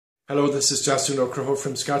Hello, this is Deasún Ó Conchúir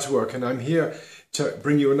from Scatterwork, and I'm here to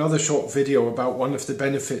bring you another short video about one of the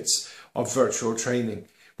benefits of virtual training.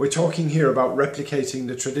 We're talking here about replicating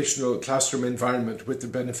the traditional classroom environment with the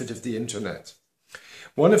benefit of the internet.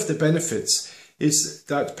 One of the benefits is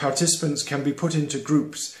that participants can be put into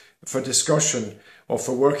groups for discussion or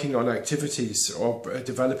for working on activities or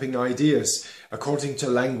developing ideas according to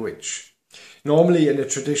language. Normally in a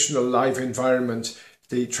traditional live environment,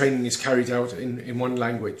 the training is carried out in one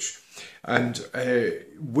language. And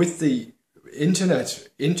with the internet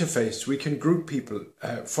interface, we can group people,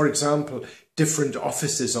 for example, different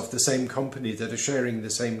offices of the same company that are sharing the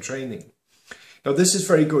same training. Now, this is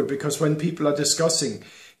very good because when people are discussing,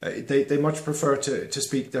 they much prefer to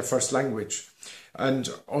speak their first language. And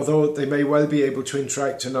although they may well be able to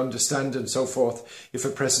interact and understand and so forth, if a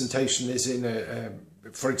presentation is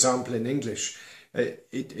for example, in English,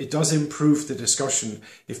 it does improve the discussion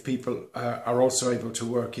if people are also able to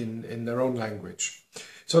work in their own language.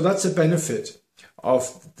 So that's a benefit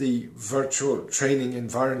of the virtual training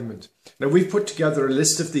environment. Now, we've put together a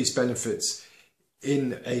list of these benefits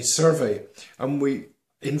in a survey, and we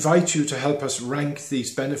invite you to help us rank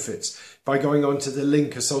these benefits by going on to the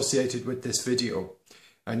link associated with this video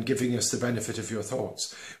and giving us the benefit of your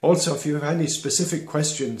thoughts. Also, if you have any specific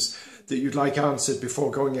questions that you'd like answered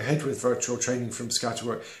before going ahead with virtual training from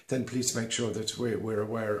Scatterwork, then please make sure that we're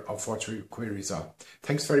aware of what your queries are.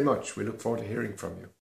 Thanks very much. We look forward to hearing from you.